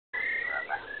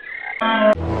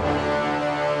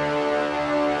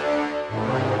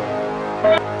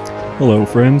Hello,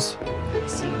 friends.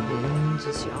 See, Ludum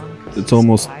just yawned 'cause It's he's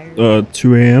almost tired.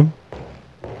 2 a.m.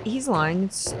 He's lying.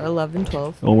 It's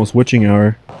 11:12. Almost witching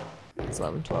hour. It's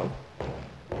 11:12.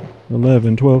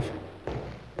 11:12.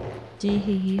 Hee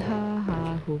hee ha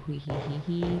ha hoo hee hee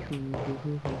hee hoo hoo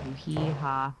hoo hoo hoo hee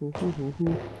ha hoo hoo hoo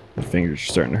hoo. My fingers are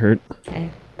starting to hurt. Okay.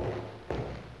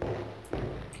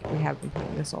 We have been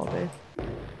playing this all day.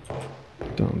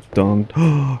 Dun dun.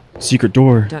 Secret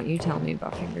door. Don't you tell me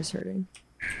about fingers hurting.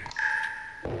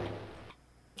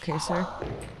 Okay, sir.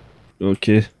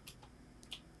 Okay.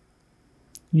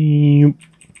 Yep.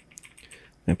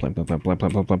 Lamp, lamp, lamp, lamp, lamp,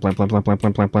 lamp, lamp, lamp, lamp, lamp, lamp, lamp,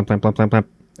 lamp, lamp, lamp, lamp, lamp, lamp, lamp.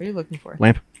 What are you looking for?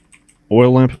 Lamp.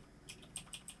 Oil lamp.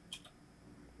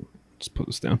 Let's put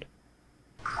this down.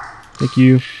 Thank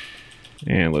you.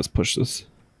 And let's push this.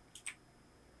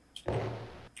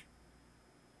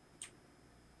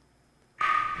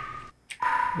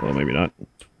 Well, maybe not.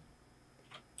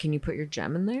 Can you put your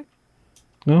gem in there?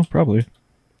 No, probably.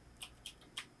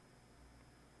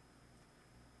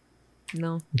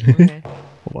 No. Okay.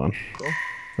 Hold on. Cool.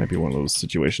 Might be one of those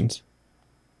situations.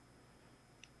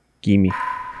 Gimme.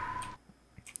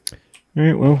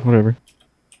 Alright, well, whatever.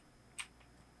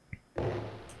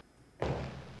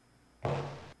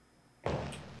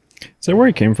 Is that where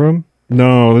it came from?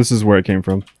 No, this is where it came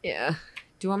from. Yeah.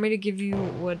 Do you want me to give you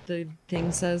what the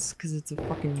thing says? Because it's a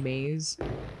fucking maze.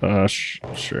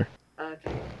 Sure.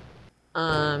 Okay.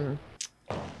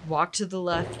 Walk to the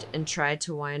left and try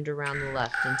to wind around the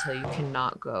left until you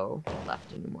cannot go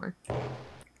left anymore.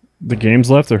 The game's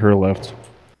left or her left?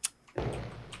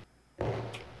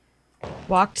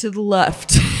 Walk to the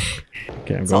left.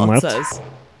 Okay, I'm That's going all left. it says.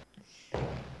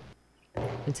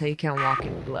 Until you can't walk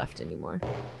in the left anymore.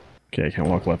 Okay, I can't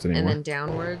walk left anymore. And then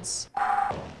downwards.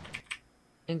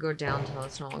 And go down until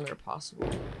it's no longer possible.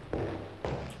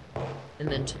 And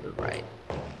then to the right.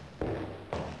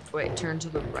 Wait, turn to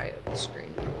the right of the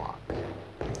screen and walk.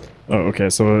 Oh, okay,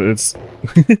 so it's...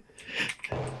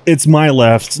 it's my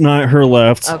left, not her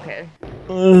left. Okay.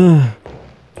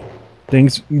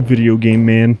 Thanks, video game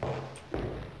man.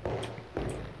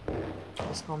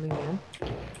 Just call me man.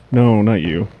 No, not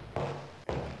you.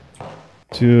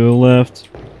 To the left.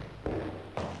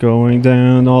 Going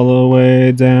down all the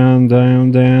way, down,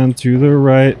 down, down, to the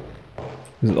right.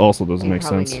 This also doesn't make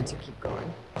sense. You probably need to keep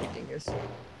going. Your fingers.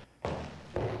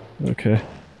 Okay.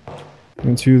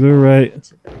 And to the right.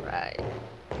 To the right.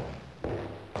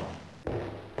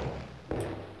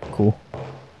 Cool.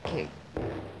 Okay.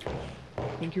 I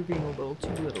think you're being a little too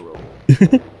literal.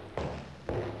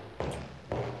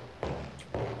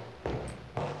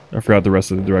 I forgot the rest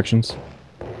of the directions.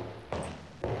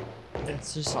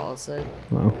 That's just all it said.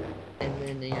 Wow. And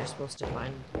then you're supposed to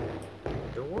find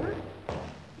a door?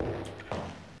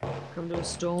 Come to a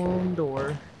stone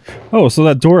door. Oh, so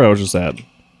that door I was just at.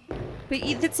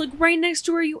 But that's like right next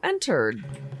to where you entered.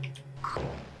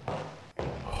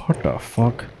 What the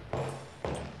fuck?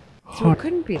 So it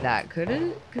couldn't be that, could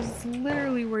it? Because it's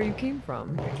literally where you came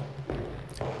from.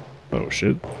 Oh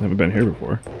shit, haven't been here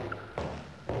before.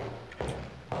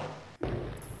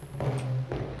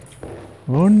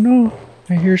 Oh no,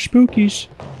 I hear spookies.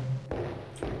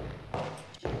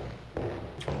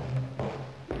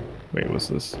 Wait, what's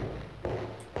this?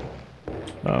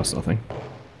 Oh, it's nothing.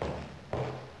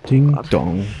 Ding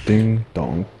dong, ding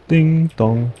dong, ding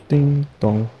dong, ding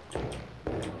dong.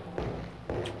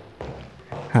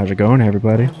 How's it going,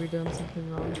 everybody? Have we done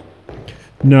something wrong?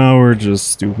 No, we're just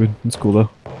stupid. It's cool though.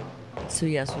 So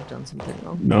yes, we've done something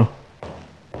wrong. No.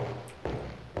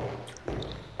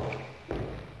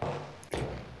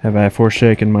 Have I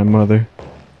forsaken my mother?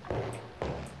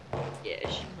 Yeah,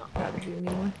 she's not proud of you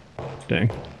anymore. Dang.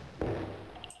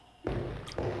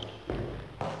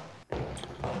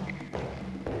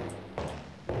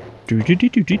 Do do do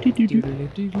do do do do do.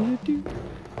 Doodle-doo-doodle-doo.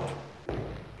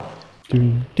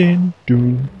 Dun dun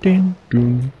dun dun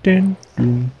dun dun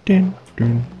dun dun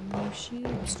dun. Oh shit,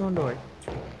 stone door.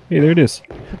 Hey, there it is.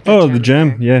 Put that Oh, the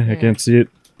gem. there. Yeah, I can't see it.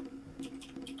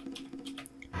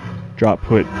 Drop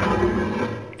put.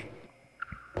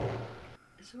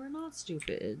 So we're not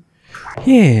stupid.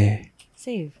 Yeah.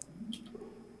 Save.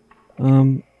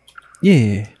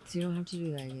 Yeah. So you don't have to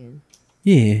do that again.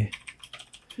 Yeah.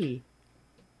 Hey.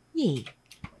 Yay.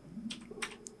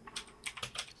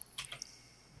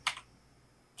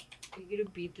 Are you gonna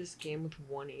beat this game with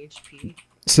 1 HP?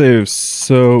 Save,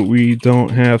 so we don't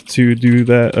have to do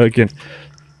that again.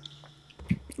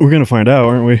 We're gonna find out,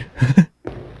 aren't we?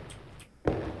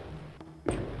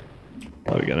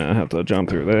 Are we gonna have to jump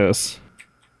through this?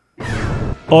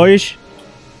 Oish!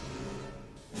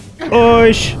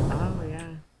 Oish! Oh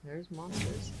yeah, there's more.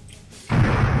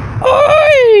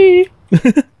 Oi!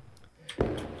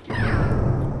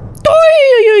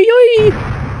 Oi!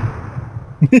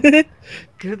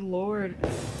 Good lord.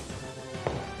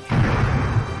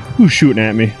 Who's shooting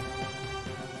at me?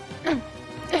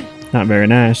 Not very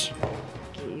nice.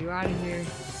 Get you out of here.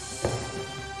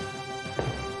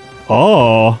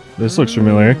 Oh, this looks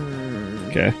familiar.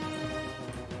 Okay.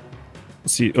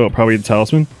 Let's see. Oh, probably the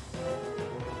talisman?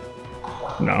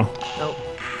 No. Nope.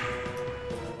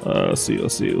 Let's see.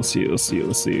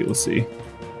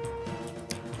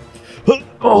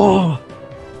 Oh!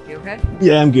 You okay?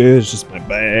 Yeah, I'm good. It's just my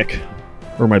back.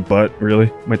 Or my butt,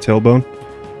 really. My tailbone.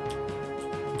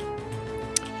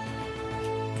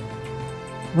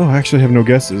 Oh, I actually have no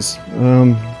guesses.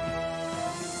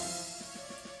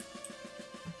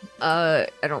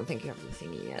 I don't think you have the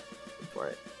thingy yet for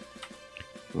it.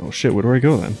 Oh shit, where do I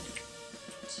go then?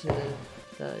 To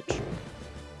the tree.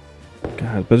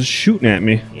 God, but it's shooting at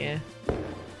me. Yeah.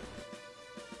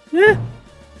 Yeah.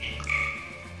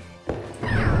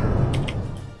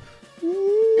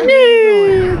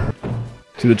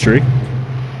 To the tree.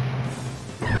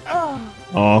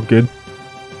 Oh, good.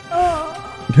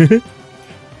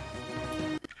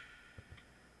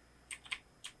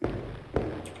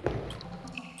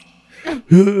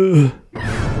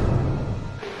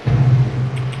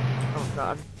 Oh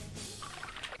god.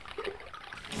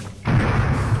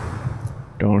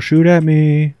 Don't shoot at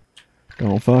me.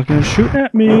 Don't fucking shoot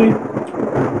at me.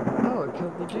 Oh, it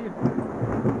killed the dude.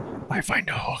 I find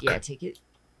a hook. Yeah, take it.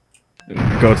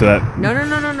 Go to that.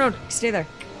 No. Stay there.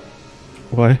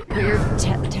 Why? Put your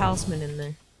talisman in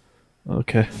there.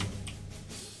 Okay.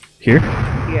 Here?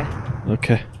 Yeah.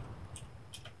 Okay.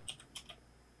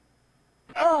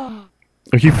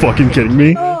 Are you fucking kidding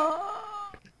me?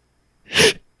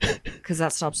 Because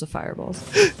that stops the fireballs.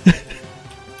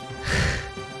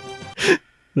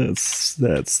 That's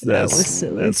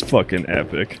fucking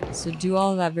epic. So do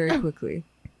all of that very quickly.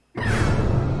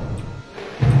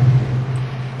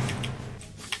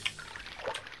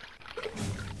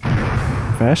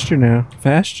 Faster now.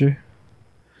 Faster.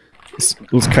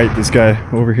 Let's kite this guy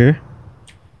over here.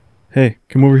 Hey,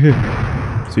 come over here.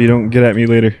 So you don't get at me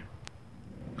later.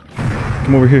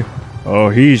 Come over here. Oh,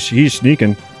 he's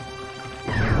sneaking.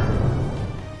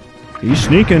 He's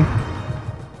sneaking.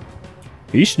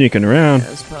 He's sneaking around. That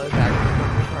was probably bad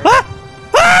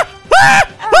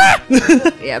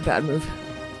move. Yeah, bad move.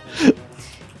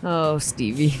 Oh,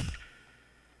 Stevie.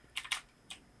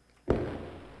 I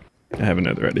have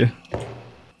another idea.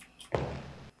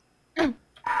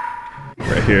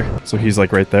 Right here. So he's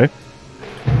like right there.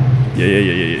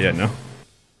 Yeah, no.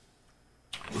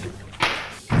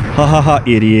 Ha ha ha,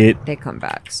 idiot. They come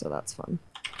back, so that's fun.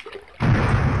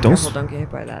 Don't Careful, don't get hit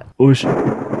by that. Oh shit.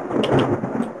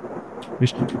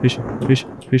 Fish.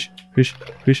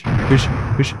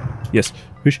 Yes.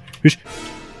 Fish.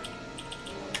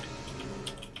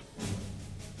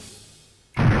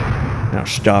 Now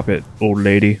stop it, old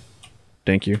lady.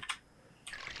 Thank you.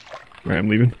 Alright, I'm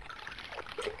leaving.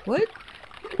 What?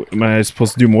 Am I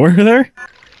supposed to do more there?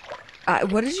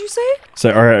 What did you say?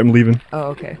 Say, alright, I'm leaving. Oh,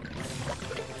 okay.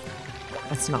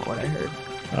 That's not what I heard.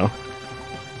 Oh.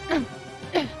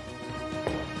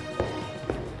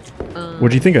 What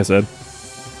do you think I said?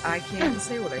 I can't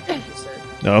say what I think you said.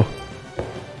 No.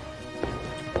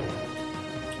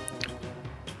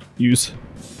 Use.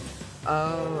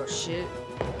 Oh, shit.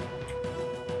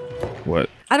 What?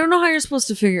 I don't know how you're supposed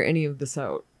to figure any of this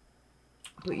out.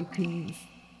 But you can...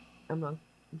 I'm not...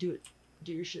 Do it.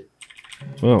 Do your shit.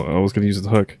 Oh, I was gonna use the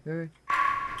hook. Alright.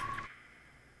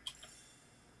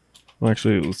 Well,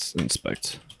 actually, let's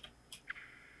inspect.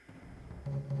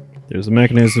 There's a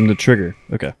mechanism to trigger.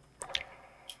 Okay.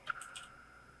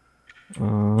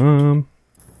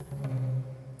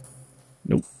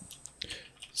 Nope.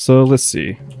 So let's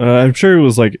see. I'm sure it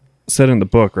was like said in the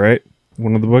book, right?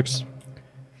 One of the books.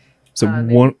 So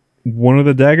one of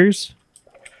the daggers.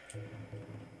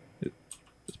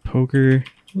 It's poker.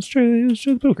 Let's try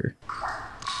the poker.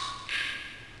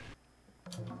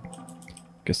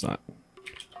 Guess not.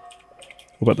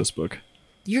 What about this book?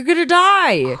 You're gonna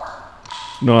die!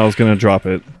 No, I was gonna drop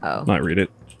it. Oh. Not read it.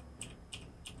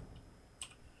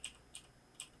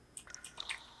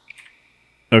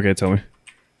 Okay, tell me.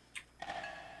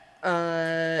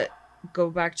 Go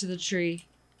back to the tree.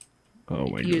 Oh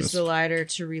my Use goodness. the lighter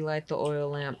to relight the oil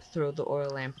lamp. Throw the oil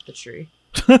lamp at the tree.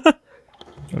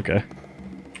 Okay.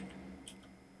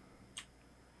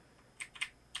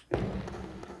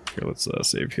 Here, let's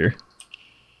save here.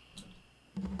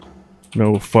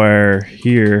 No fire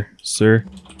here, sir.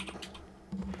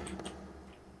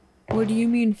 What do you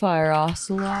mean, fire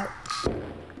ocelot?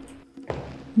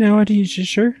 No, are you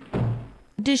sure?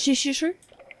 Dishishisher?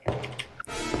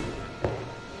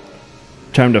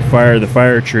 Time to fire the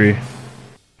fire tree.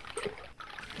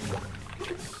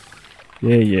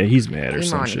 Yeah, he's mad or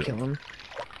some shit. Kill him.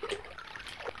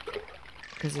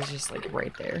 Because he's just like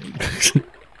right there.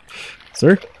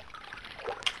 Sir?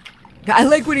 I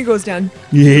like when he goes down.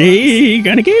 Yeah, you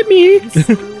gonna get me.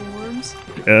 Worms.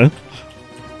 Yeah.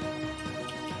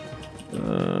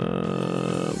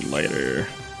 Lighter.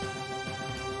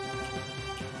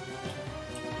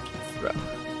 Throw.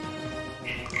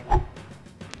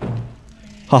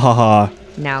 Ha ha ha.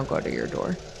 Now go to your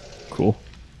door. Cool.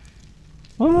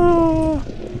 Ah.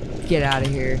 Get out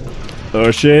of here. Oh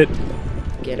shit.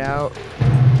 Get out.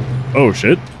 Oh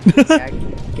shit. Yeah,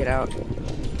 get out.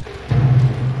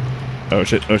 Oh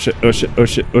shit, oh shit, oh shit, oh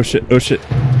shit, oh shit, oh shit.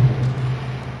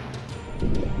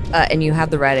 And you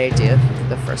had the right idea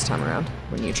the first time around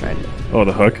when you tried it. Oh,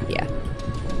 the hook? Yeah.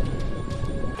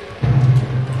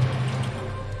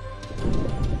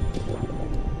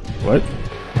 What?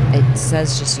 It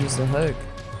says just use the hook.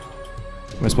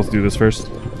 Am I supposed to do this first?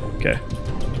 Okay.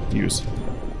 Use.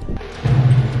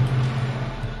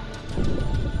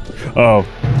 Oh,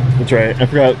 that's right. I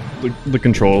forgot the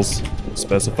controls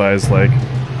specifies like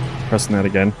pressing that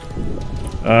again.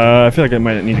 I feel like I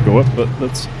might need to go up, but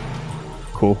that's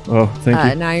cool. Oh,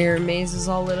 thank you. Now your maze is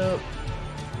all lit up.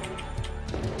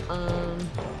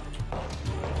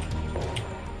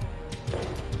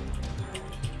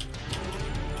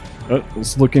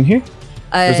 Let's look in here.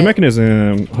 There's a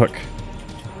mechanism hook.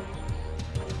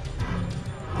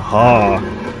 Ha!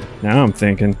 Now I'm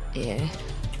thinking. Yeah.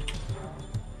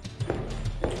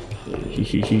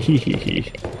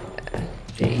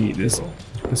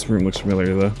 This room looks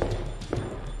familiar though.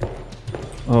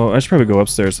 Oh, I should probably go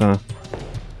upstairs, huh?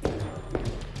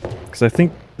 Because I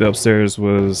think the upstairs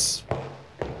was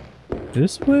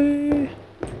this way.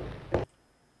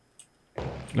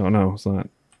 No, no, it's not.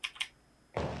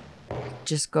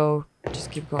 Just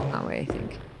keep going that way, I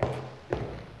think.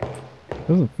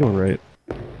 Doesn't feel right.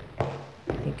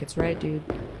 I think it's right, dude.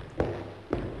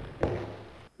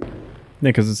 Yeah,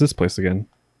 because it's this place again.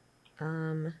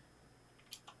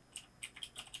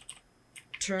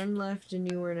 Turn left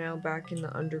and you are now back in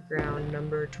the underground,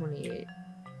 number 28.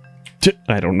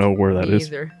 I don't know where that is.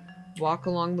 Either. Walk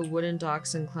along the wooden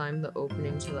docks and climb the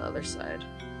opening to the other side.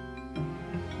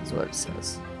 That's what it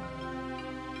says.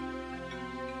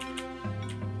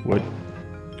 What?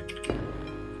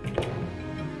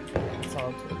 That's all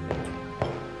it's looking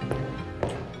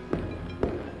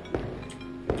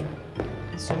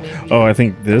at. So maybe... Oh, I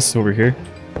think this over here.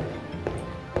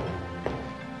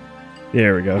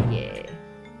 There we go. Yeah.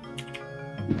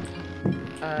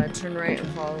 Turn right and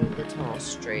follow the tunnel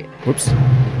straight. Whoops.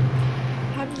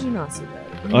 How did you not see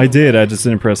that? I did, I just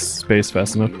didn't press space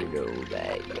fast enough. You know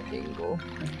that, you dingle.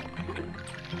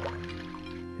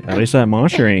 At least that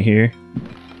monster ain't here.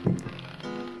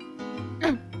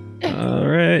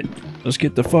 Alright, let's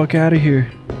get the fuck out of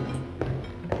here.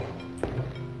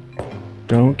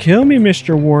 Don't kill me,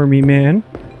 Mr. Wormy Man.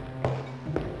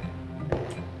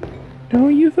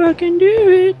 Don't you fucking do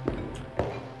it.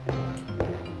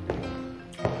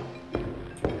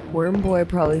 Worm Boy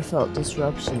probably felt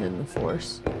disruption in the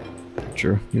force.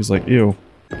 True. He was like, ew.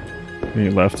 And he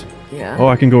left. Yeah. Oh,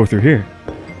 I can go through here.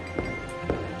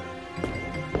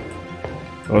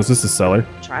 Oh, is this the cellar?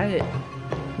 Try it.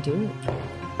 Do it. I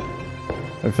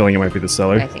have a feeling it might be the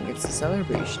cellar. I think it's the cellar,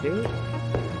 but you should do it.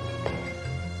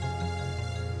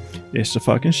 It's the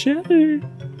fucking cellar.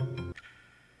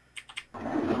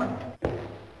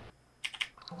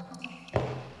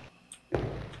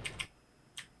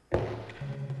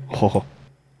 Ho ho.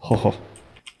 Ho ho.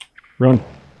 Run.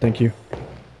 Thank you.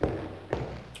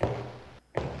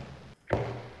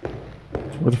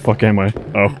 Where the fuck am I?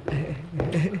 Oh.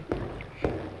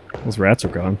 Those rats are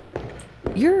gone.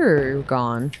 You're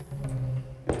gone.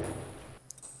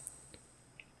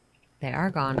 They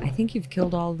are gone. I think you've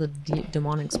killed all the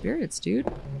demonic spirits,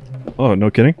 dude. Oh,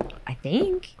 no kidding? I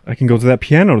think. I can go to that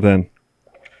piano then.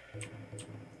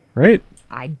 Right?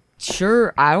 I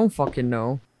don't fucking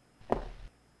know.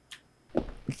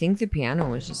 I think the piano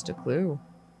was just a clue.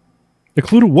 A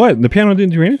clue to what? The piano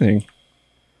didn't do anything.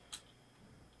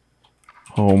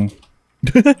 Home.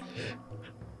 I'm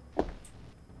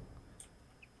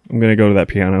gonna go to that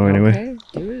piano anyway. Okay,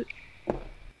 do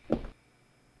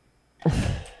it.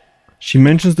 She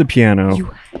mentions the piano. You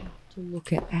have to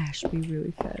look at Ashby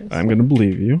really fast. I'm gonna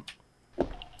believe you.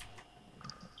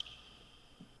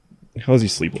 How does he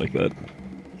sleep like that?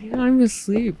 He's not even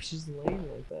asleep. She's laying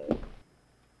like that.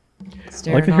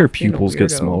 I like that her pupils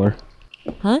get smaller.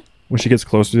 Huh? When she gets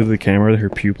closer to the camera, her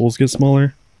pupils get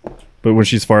smaller. But when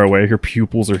she's far away, her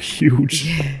pupils are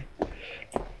huge.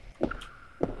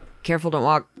 Careful, don't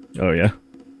walk. Oh, yeah?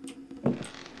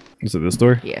 Is it this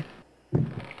door? Yeah.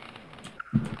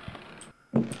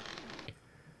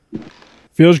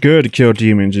 Feels good to kill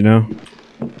demons, you know?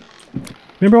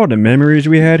 Remember all the memories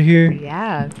we had here?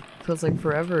 Yeah. Feels like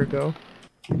forever ago.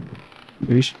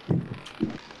 Yeesh.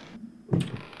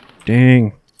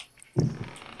 Dang.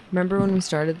 Remember when we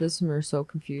started this and we were so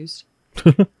confused?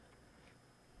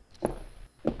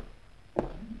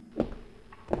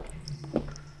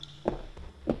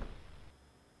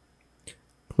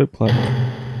 Clip clop.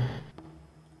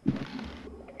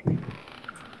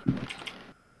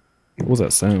 What was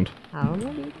that sound? I don't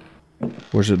know,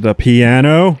 dude. Was it the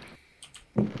piano?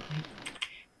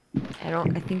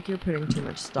 I think you're putting too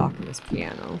much stock in this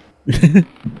piano.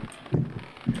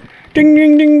 Ding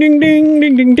ding ding ding ding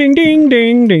ding ding ding ding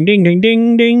ding ding ding ding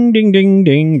ding ding ding ding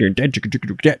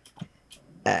ding.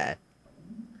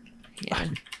 Yeah.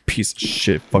 Piece of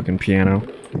shit fucking piano.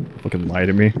 Fucking lie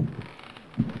to me.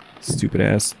 Stupid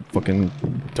ass fucking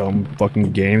dumb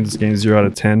fucking game. This game's 0 out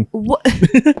of 10. What?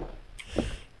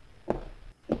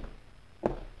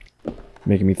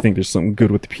 Making me think there's something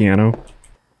good with the piano.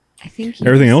 I think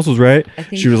Everything else was right.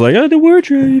 She was like, oh, the word's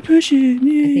right, push it.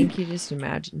 Yeah. I think you just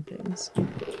imagine things.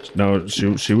 No,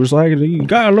 she was like, you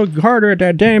gotta look harder at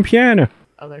that damn piano.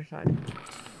 Other side.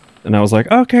 And I was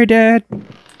like, okay, Dad.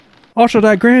 Also,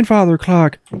 that grandfather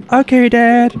clock. Okay,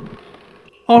 Dad.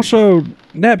 Also,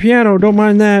 that piano, don't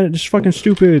mind that. It's fucking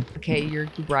stupid. Okay, you're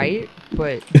right,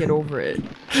 but get over it.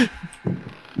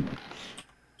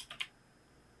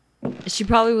 She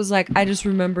probably was like, I just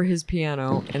remember his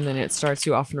piano, and then it starts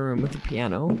you off in a room with a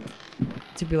piano.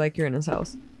 To be like, you're in his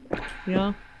house. You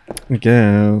know? I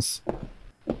guess.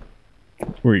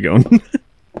 Where are you going?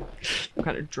 I'm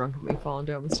kind of drunkenly falling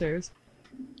down the stairs.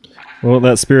 Well,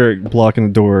 that spirit blocking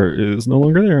the door is no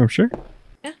longer there, I'm sure.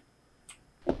 Yeah.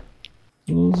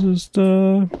 We'll just,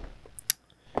 should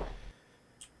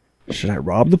I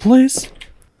rob the place?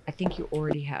 I think you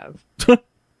already have.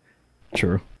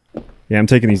 True. Yeah, I'm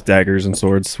taking these daggers and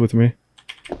swords with me.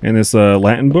 And this,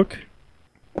 Latin book.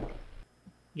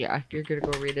 Yeah, you're gonna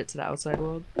go read it to the outside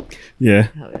world? Yeah.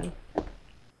 Hell yeah.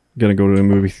 Gonna go to a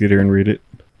movie theater and read it.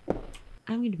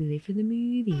 I'm gonna be late for the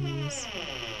movies.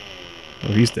 Oh,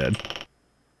 he's dead.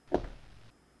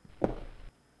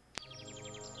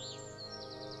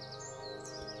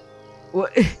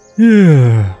 What?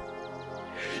 Yeah.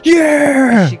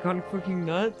 Yeah! Is she gone fucking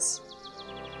nuts?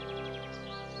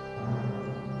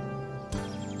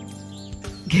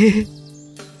 Who's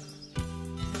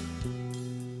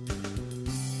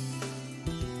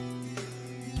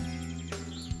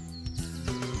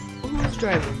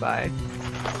driving by?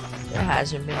 There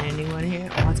hasn't been anyone here.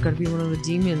 Oh, it's gotta be one of the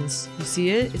demons. You see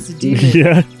it? It's a demon.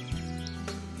 Yeah.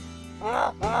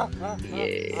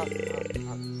 Yeah.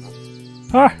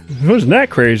 Ah, wasn't that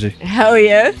crazy? Hell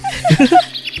yeah.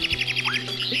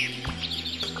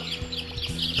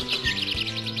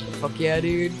 Fuck yeah,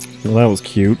 dude. Well, that was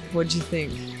cute. What'd you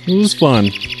think? It was fun.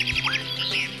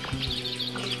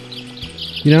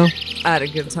 You know? I had a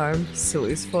good time.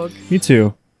 Silly as fuck. Me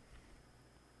too.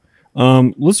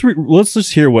 Let's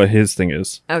just hear what his thing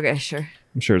is. Okay, sure.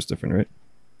 I'm sure it's different, right?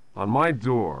 On my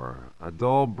door, a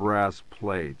dull brass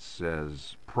plate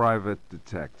says Private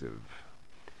Detective.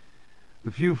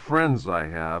 The few friends I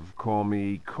have call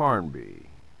me Carnby.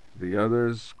 The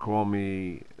others call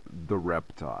me the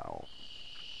Reptile.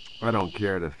 I don't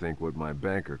care to think what my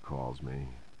banker calls me.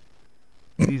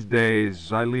 These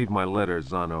days, I leave my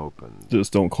letters unopened.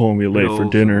 Just don't call me late for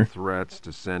Bills dinner. and threats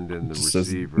to send in the Just says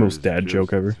receivers most dad just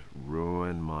joke ever.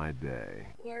 ruin my day.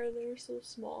 Why are they so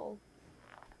small?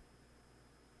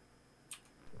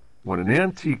 When an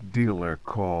antique dealer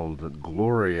called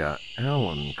Gloria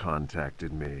Allen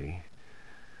contacted me,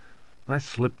 I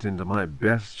slipped into my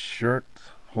best shirt,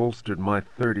 holstered my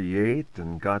 .38,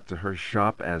 and got to her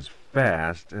shop as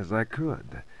fast as I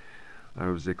could. I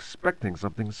was expecting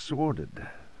something sordid.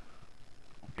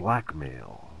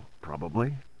 Blackmail,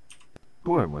 probably.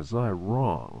 Boy, was I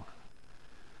wrong.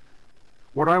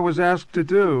 What I was asked to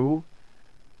do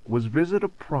was visit a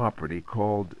property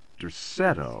called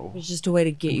Derceto. It was just a way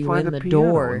to get and you find in a the piano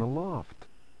door. in the loft.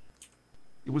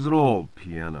 It was an old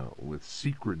piano with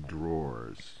secret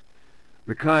drawers.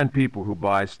 The kind people who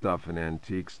buy stuff in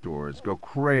antique stores go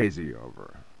crazy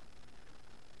over.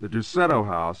 The Derceto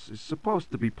house is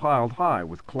supposed to be piled high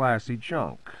with classy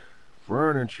junk.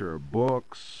 Furniture,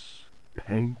 books,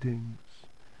 paintings.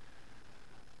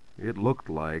 It looked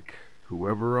like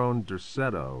whoever owned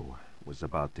Derceto was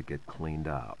about to get cleaned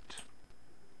out.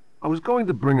 I was going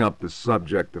to bring up the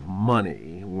subject of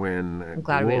money when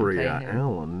glad we didn't pay Gloria him.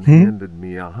 Allen handed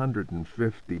me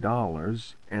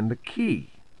 $150 and a key.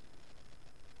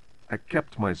 I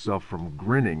kept myself from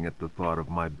grinning at the thought of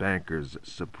my banker's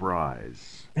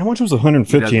surprise. How much was He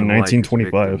 150 in doesn't like his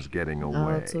 1925? victims getting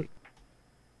away. let's look.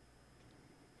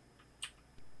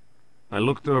 I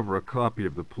looked over a copy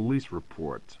of the police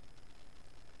report.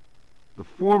 The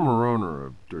former owner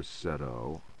of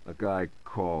Derceto, a guy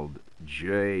called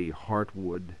J.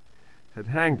 Hartwood, had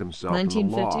hanged himself in the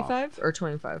loft. 1955 or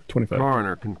 25? 25.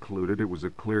 Coroner concluded it was a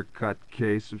clear-cut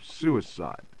case of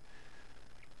suicide.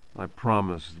 I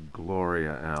promised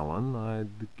Gloria Allen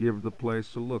I'd give the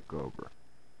place a look over.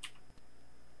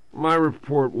 My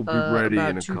report will be ready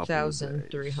in a couple of days. About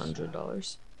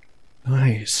 $2,300.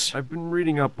 Nice. I've been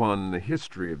reading up on the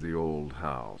history of the old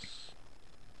house.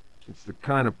 It's the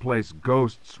kind of place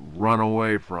ghosts run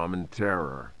away from in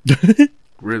terror.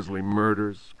 Grisly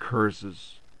murders,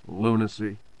 curses,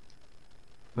 lunacy.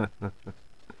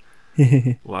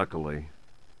 Luckily,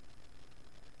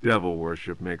 devil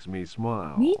worship makes me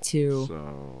smile. Me too.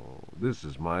 So, this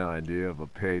is my idea of a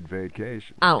paid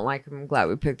vacation. I don't like him. I'm glad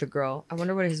we picked the girl. I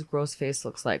wonder what his gross face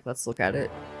looks like. Let's look at it.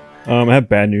 I have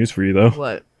bad news for you though.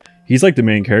 What? He's like the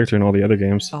main character in all the other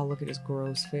games. Oh, look at his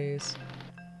gross face.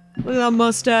 Look at that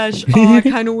mustache. Oh, I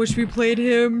kind of wish we played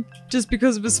him just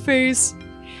because of his face.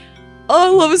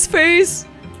 Oh, I love his face.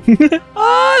 Oh,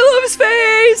 I love his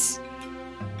face.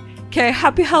 Okay,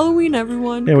 happy Halloween,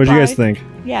 everyone. Yeah, what'd you guys Goodbye.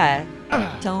 think? Yeah,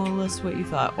 tell us what you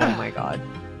thought. Oh my god.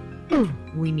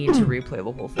 We need to replay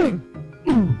the whole thing.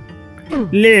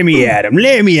 Let me at him.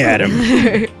 Let me at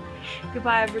him.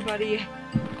 Goodbye, everybody.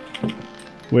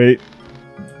 Wait.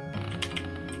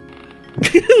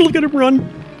 Look at him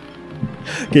run.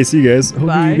 Okay, see you guys. Hope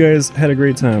Bye. you guys had a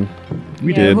great time.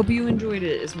 We I did. hope you enjoyed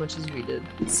it as much as we did.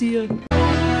 See ya.